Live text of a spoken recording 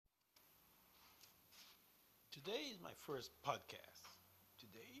Today is my first podcast.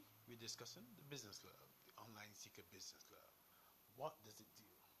 Today we're discussing the business lab, the online seeker business lab. What does it do?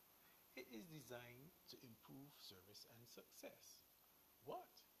 It is designed to improve service and success.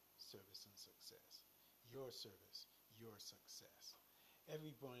 What? Service and success. Your service, your success.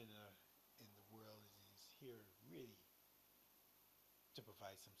 Everybody in the world is here really to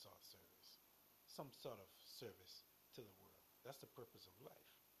provide some sort of service. Some sort of service to the world. That's the purpose of life.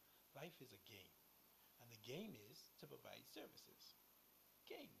 Life is a game. And the game is to provide services.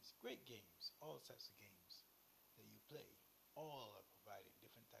 Games, great games, all types of games that you play, all are providing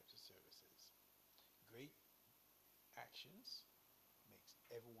different types of services. Great actions makes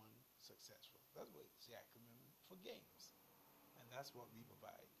everyone successful. That's what it's the acronym for games. And that's what we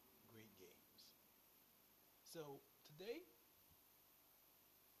provide, great games. So today,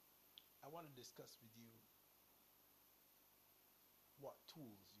 I want to discuss with you what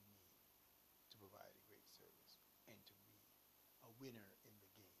tools you need to provide a great service and to be a winner in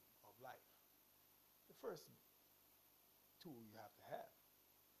the game of life. The first tool you have to have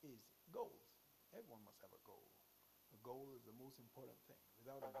is goals. Everyone must have a goal. A goal is the most important thing.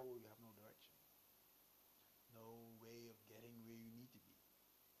 Without a goal, you have no direction, no way of getting where you need to be.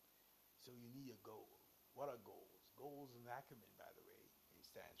 So you need a goal. What are goals? Goals is an acronym, by the way. It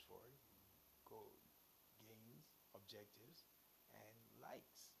stands for goal, gains, objectives, and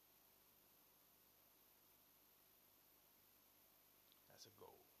likes. That's a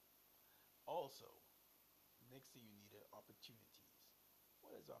goal. Also, next thing you need are opportunities.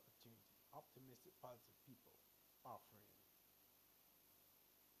 What is opportunity? Optimistic, positive people offering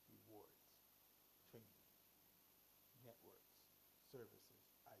rewards, training, networks, services,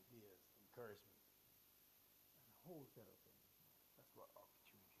 ideas, encouragement, and a whole set of things. That's what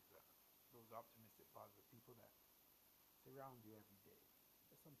opportunities are. Those optimistic, positive people that surround you every day.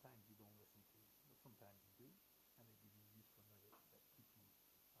 That sometimes you don't listen to, but sometimes you do, and they give you useful nuggets that keep you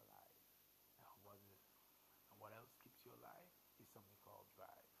alive. And what else keeps you alive is something called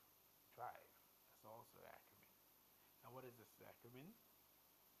drive. Drive. That's also an acronym. Now, what is this acronym?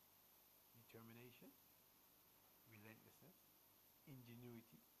 Determination, relentlessness,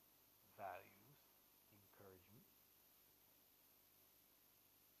 ingenuity, values, encouragement.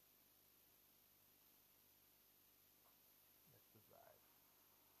 That's the drive.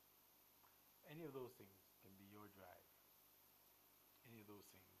 Any of those things can be your drive. Any of those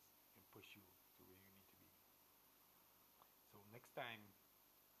things can push you to where you need to be. So next time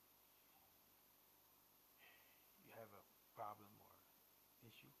you have a problem or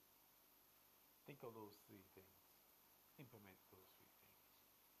issue, think of those three things. Implement those